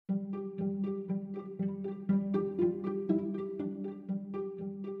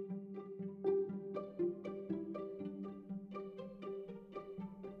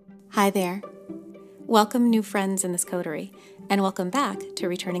Hi there. Welcome, new friends in this coterie, and welcome back to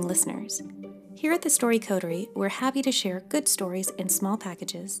returning listeners. Here at the Story Coterie, we're happy to share good stories in small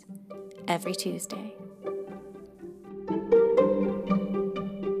packages every Tuesday.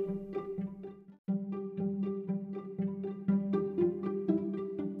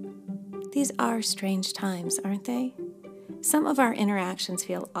 These are strange times, aren't they? Some of our interactions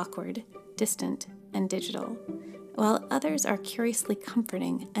feel awkward, distant, and digital, while others are curiously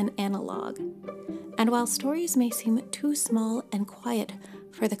comforting and analog. And while stories may seem too small and quiet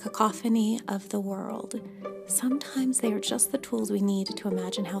for the cacophony of the world, sometimes they are just the tools we need to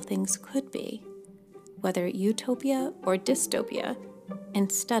imagine how things could be, whether utopia or dystopia,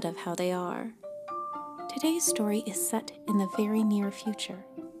 instead of how they are. Today's story is set in the very near future.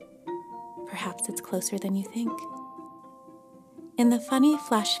 Perhaps it's closer than you think. In the funny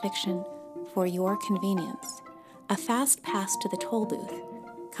flash fiction, For Your Convenience, a fast pass to the toll booth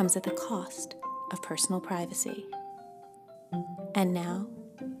comes at the cost of personal privacy. And now,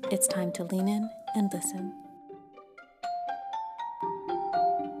 it's time to lean in and listen.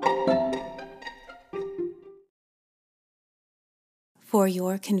 For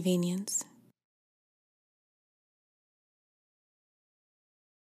Your Convenience.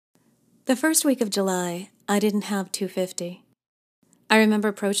 The first week of July, I didn't have $2.50. I remember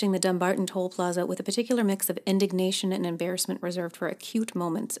approaching the Dumbarton Toll Plaza with a particular mix of indignation and embarrassment reserved for acute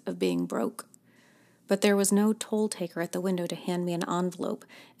moments of being broke. But there was no toll taker at the window to hand me an envelope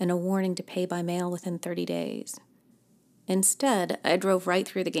and a warning to pay by mail within 30 days. Instead, I drove right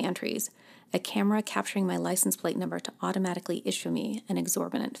through the gantries, a camera capturing my license plate number to automatically issue me an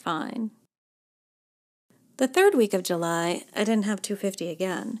exorbitant fine. The third week of July, I didn't have $2.50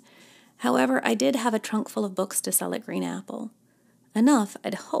 again. However, I did have a trunk full of books to sell at Green Apple. Enough,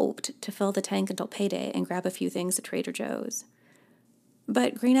 I'd hoped, to fill the tank until payday and grab a few things at Trader Joe's.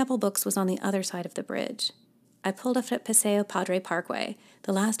 But Green Apple Books was on the other side of the bridge. I pulled up at Paseo Padre Parkway,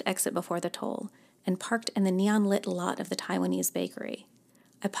 the last exit before the toll, and parked in the neon-lit lot of the Taiwanese bakery.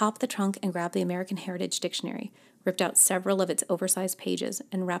 I popped the trunk and grabbed the American Heritage Dictionary, ripped out several of its oversized pages,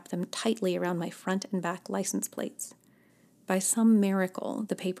 and wrapped them tightly around my front and back license plates. By some miracle,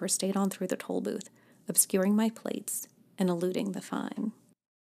 the paper stayed on through the toll booth, obscuring my plates and eluding the fine.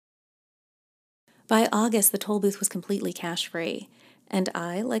 By August, the toll booth was completely cash-free, and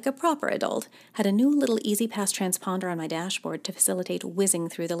I, like a proper adult, had a new little E-Pass transponder on my dashboard to facilitate whizzing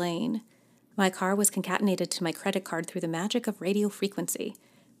through the lane. My car was concatenated to my credit card through the magic of radio frequency,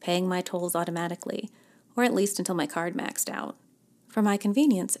 paying my tolls automatically, or at least until my card maxed out. For my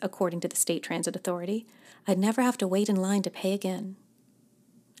convenience, according to the State Transit Authority, I'd never have to wait in line to pay again.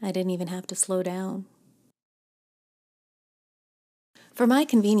 I didn't even have to slow down. For my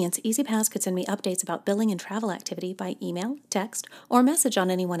convenience, E-Pass could send me updates about billing and travel activity by email, text, or message on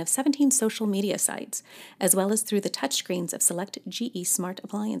any one of 17 social media sites, as well as through the touchscreens of select GE smart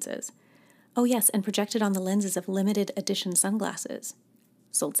appliances. Oh yes, and projected on the lenses of limited edition sunglasses,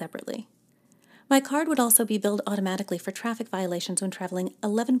 sold separately. My card would also be billed automatically for traffic violations when traveling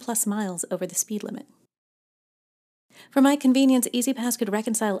 11 plus miles over the speed limit. For my convenience, E-Pass could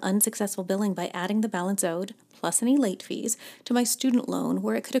reconcile unsuccessful billing by adding the balance owed, plus any late fees, to my student loan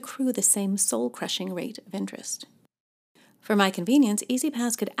where it could accrue the same soul-crushing rate of interest. For my convenience,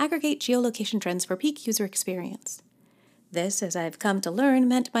 E-Pass could aggregate geolocation trends for peak user experience. This, as I've come to learn,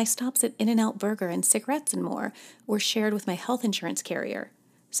 meant my stops at In-N-Out Burger and cigarettes and more were shared with my health insurance carrier,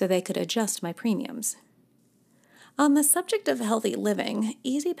 so they could adjust my premiums. On the subject of healthy living,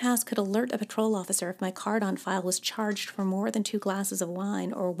 E-Pass could alert a patrol officer if my card on file was charged for more than 2 glasses of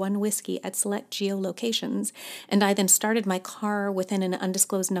wine or 1 whiskey at select geolocations, and I then started my car within an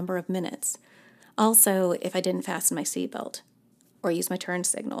undisclosed number of minutes. Also, if I didn't fasten my seatbelt, or use my turn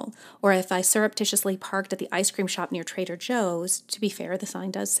signal, or if I surreptitiously parked at the ice cream shop near Trader Joe's. To be fair, the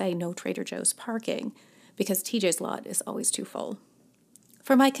sign does say no Trader Joe's parking, because TJ's lot is always too full.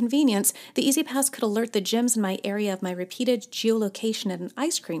 For my convenience, the E-Pass could alert the gyms in my area of my repeated geolocation at an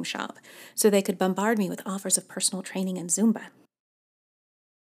ice cream shop, so they could bombard me with offers of personal training and Zumba.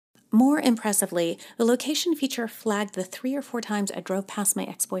 More impressively, the location feature flagged the 3 or 4 times I drove past my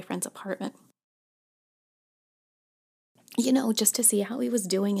ex-boyfriend's apartment. Just to see how he was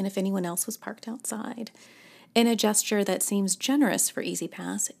doing and if anyone else was parked outside. In a gesture that seems generous for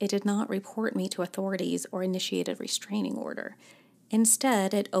E-Pass, it did not report me to authorities or initiate a restraining order.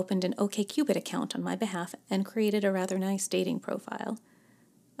 Instead, it opened an OkCupid account on my behalf and created a rather nice dating profile.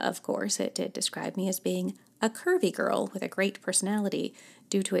 Of course, it did describe me as being a curvy girl with a great personality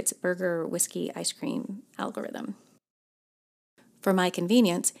due to its burger, whiskey, ice cream algorithm. For my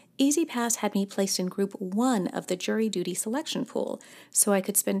convenience, EasyPass had me placed in Group 1 of the jury duty selection pool, so I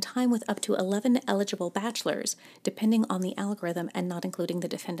could spend time with up to 11 eligible bachelors, depending on the algorithm and not including the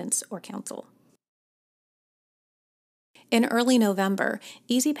defendants or counsel. In early November,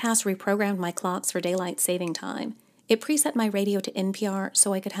 EasyPass reprogrammed my clocks for daylight saving time. It preset my radio to NPR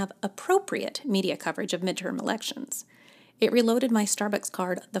so I could have appropriate media coverage of midterm elections. It reloaded my Starbucks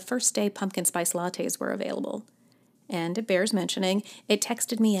card the first day pumpkin spice lattes were available. And it bears mentioning, it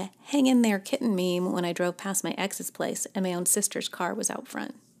texted me a hang in there kitten meme when I drove past my ex's place and my own sister's car was out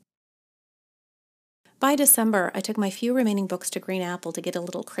front. By December, I took my few remaining books to Green Apple to get a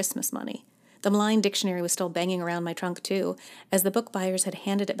little Christmas money. The Malign Dictionary was still banging around my trunk, too, as the book buyers had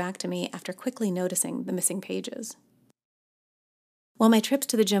handed it back to me after quickly noticing the missing pages. While my trips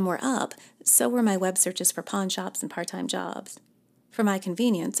to the gym were up, so were my web searches for pawn shops and part-time jobs. For my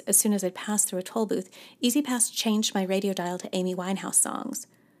convenience, as soon as I'd passed through a toll booth, EasyPass changed my radio dial to Amy Winehouse songs,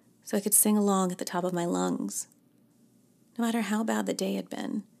 so I could sing along at the top of my lungs. No matter how bad the day had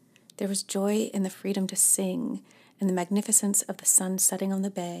been, there was joy in the freedom to sing and the magnificence of the sun setting on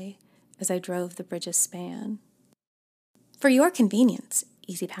the bay as I drove the bridge's span. For your convenience,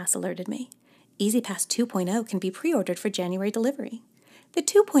 EasyPass alerted me, EasyPass 2.0 can be pre-ordered for January delivery. The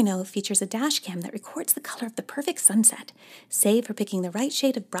 2.0 features a dash cam that records the color of the perfect sunset, save for picking the right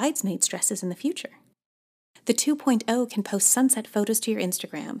shade of bridesmaids' dresses in the future. The 2.0 can post sunset photos to your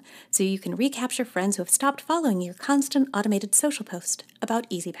Instagram, so you can recapture friends who have stopped following your constant automated social post about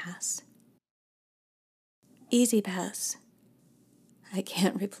EasyPass. EasyPass. I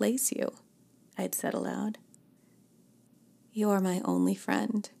can't replace you, I'd said aloud. You're my only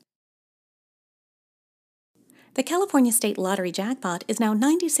friend. The California State Lottery jackpot is now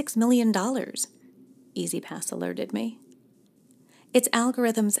 $96 million, EasyPass alerted me. Its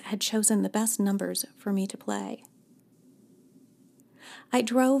algorithms had chosen the best numbers for me to play. I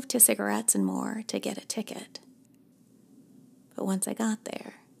drove to Cigarettes and More to get a ticket. But once I got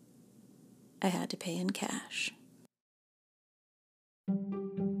there, I had to pay in cash.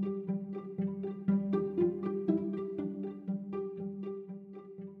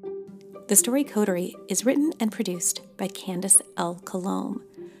 The Story Coterie is written and produced by Candace L. Colombe,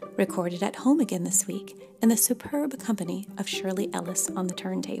 recorded at home again this week in the superb company of Shirley Ellis on the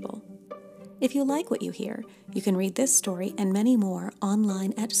turntable. If you like what you hear, you can read this story and many more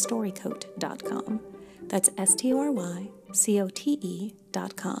online at storycote.com. That's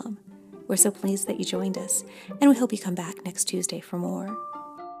STORYCOTE.com. We're so pleased that you joined us, and we hope you come back next Tuesday for more.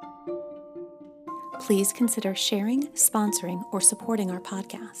 Please consider sharing, sponsoring, or supporting our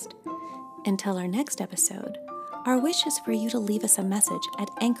podcast. Until our next episode, our wish is for you to leave us a message at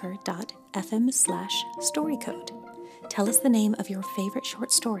anchor.fm/storycode. Tell us the name of your favorite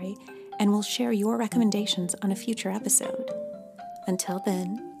short story, and we'll share your recommendations on a future episode. Until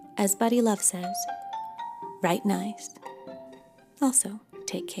then, as Buddy Love says, write nice. Also,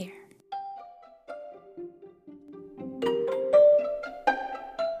 take care.